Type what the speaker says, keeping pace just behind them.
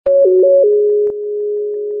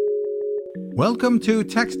Welcome to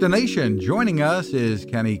Techstination. Joining us is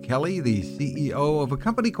Kenny Kelly, the CEO of a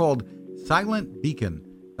company called Silent Beacon.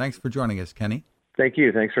 Thanks for joining us, Kenny. Thank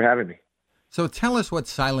you. Thanks for having me. So tell us what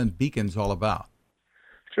Silent Beacon's all about.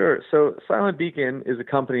 Sure. So Silent Beacon is a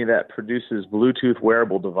company that produces Bluetooth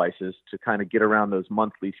wearable devices to kind of get around those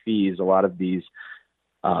monthly fees a lot of these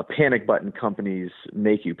panic button companies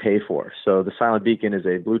make you pay for. So the Silent Beacon is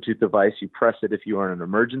a Bluetooth device. You press it if you are in an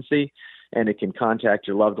emergency, and it can contact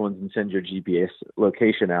your loved ones and send your GPS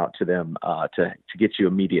location out to them to get you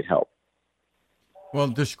immediate help. Well,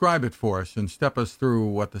 describe it for us and step us through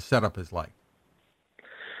what the setup is like.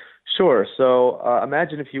 Sure. So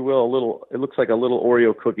imagine, if you will, it looks like a little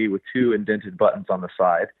Oreo cookie with two indented buttons on the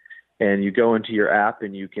side. And you go into your app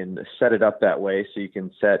and you can set it up that way, so you can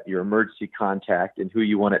set your emergency contact and who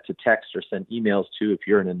you want it to text or send emails to if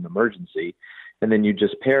you're in an emergency. And then you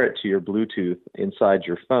just pair it to your Bluetooth inside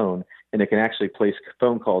your phone, and it can actually place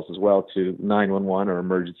phone calls as well to 911 or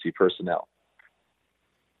emergency personnel.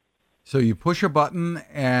 So you push a button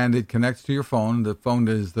and it connects to your phone. The phone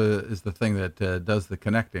is the thing that does the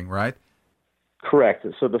connecting, right? Correct.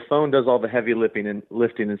 So the phone does all the heavy lifting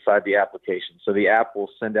inside the application. So the app will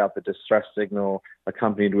send out the distress signal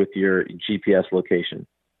accompanied with your GPS location.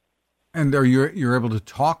 And you're able to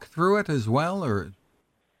talk through it as well, or?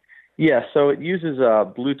 Yeah. So it uses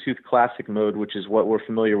Bluetooth Classic mode, which is what we're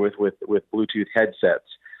familiar with Bluetooth headsets,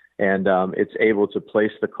 and it's able to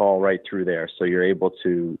place the call right through there. So you're able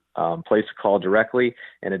to place a call directly,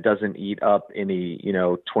 and it doesn't eat up any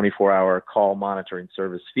 24-hour call monitoring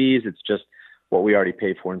service fees. It's just what we already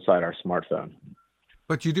paid for inside our smartphone.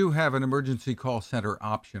 But you do have an emergency call center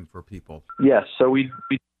option for people. Yes, so we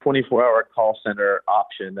 24-hour call center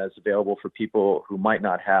option that's available for people who might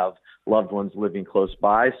not have loved ones living close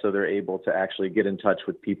by, so they're able to actually get in touch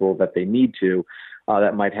with people that they need to,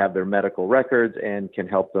 that might have their medical records and can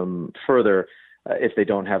help them further if they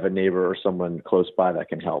don't have a neighbor or someone close by that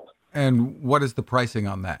can help. And what is the pricing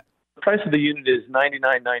on that? The price of the unit is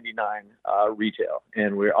 $99.99 retail,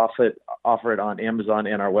 and we offer it on Amazon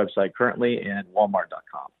and our website currently, and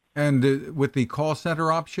Walmart.com. And with the call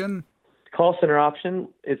center option? Call center option,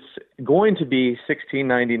 it's going to be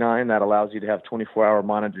 $16.99. That allows you to have 24-hour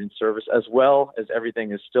monitoring service, as well as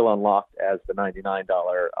everything is still unlocked as the $99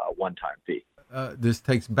 one-time fee. This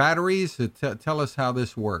takes batteries. Tell us how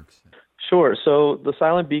this works. Sure. So the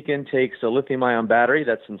Silent Beacon takes a lithium-ion battery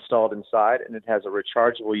that's installed inside, and it has a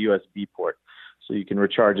rechargeable USB port. So you can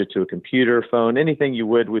recharge it to a computer, phone, anything you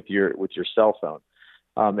would with your cell phone.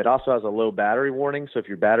 It also has a low battery warning, so if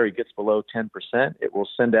your battery gets below 10%, it will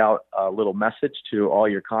send out a little message to all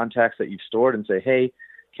your contacts that you've stored and say, hey,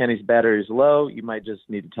 Kenny's battery is low. You might just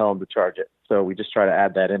need to tell him to charge it. So we just try to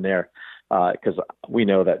add that in there because we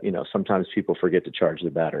know that sometimes people forget to charge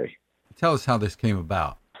the battery. Tell us how this came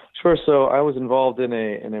about. Sure. So I was involved in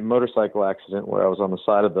a motorcycle accident where I was on the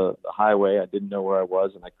side of the highway. I didn't know where I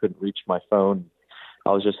was, and I couldn't reach my phone.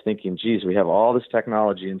 I was just thinking, geez, we have all this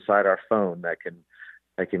technology inside our phone that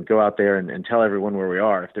can go out there and tell everyone where we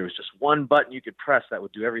are. If there was just one button you could press, that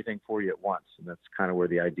would do everything for you at once. And that's kind of where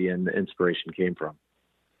the idea and the inspiration came from.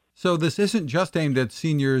 So this isn't just aimed at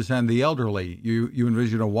seniors and the elderly. You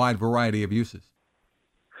envision a wide variety of uses.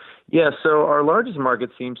 Yeah, so our largest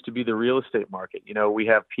market seems to be the real estate market. We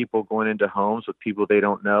have people going into homes with people they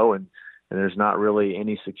don't know, and there's not really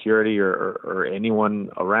any security or anyone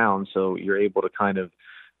around. So you're able to kind of,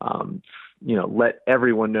 let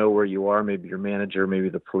everyone know where you are, maybe your manager, maybe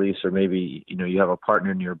the police, or maybe, you have a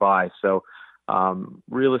partner nearby. So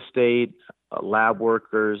real estate, lab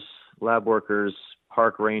workers,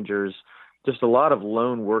 park rangers, just a lot of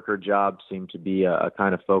lone worker jobs seem to be a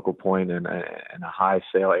kind of focal point and a high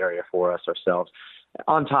sale area for us ourselves.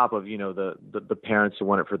 On top of, the parents who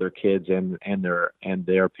want it for their kids and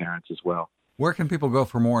their parents as well. Where can people go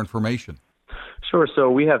for more information? Sure. So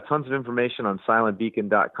we have tons of information on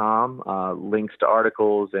silentbeacon.com, links to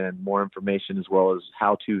articles and more information, as well as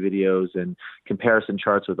how-to videos and comparison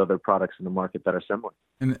charts with other products in the market that are similar.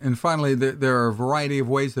 And finally, there are a variety of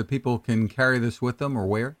ways that people can carry this with them or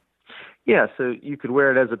wear? Yeah, so you could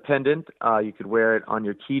wear it as a pendant, you could wear it on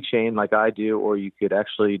your keychain like I do, or you could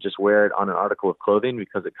actually just wear it on an article of clothing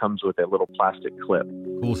because it comes with a little plastic clip.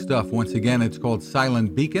 Cool stuff. Once again, it's called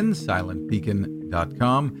Silent Beacon,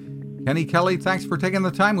 silentbeacon.com. Kenny Kelly, thanks for taking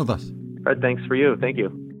the time with us. Fred, thanks for you. Thank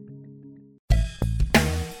you.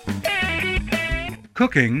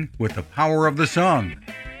 Cooking with the power of the sun.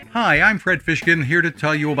 Hi, I'm Fred Fishkin, here to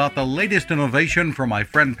tell you about the latest innovation from my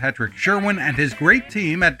friend Patrick Sherwin and his great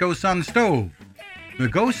team at GoSun Stove. The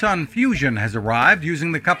GoSun Fusion has arrived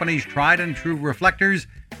using the company's tried and true reflectors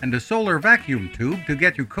and a solar vacuum tube to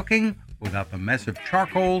get you cooking without the mess of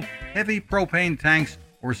charcoal, heavy propane tanks,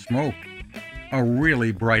 or smoke. A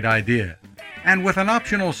really bright idea. And with an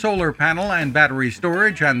optional solar panel and battery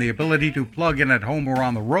storage and the ability to plug in at home or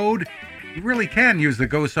on the road, you really can use the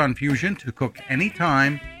GoSun Fusion to cook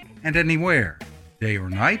anytime and anywhere, day or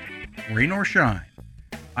night, rain or shine.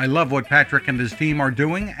 I love what Patrick and his team are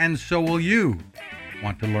doing, and so will you.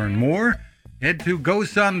 Want to learn more? Head to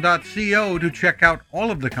gosun.co to check out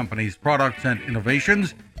all of the company's products and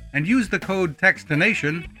innovations, and use the code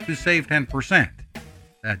TEXTINATION to save 10%.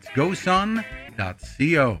 That's gosun.co.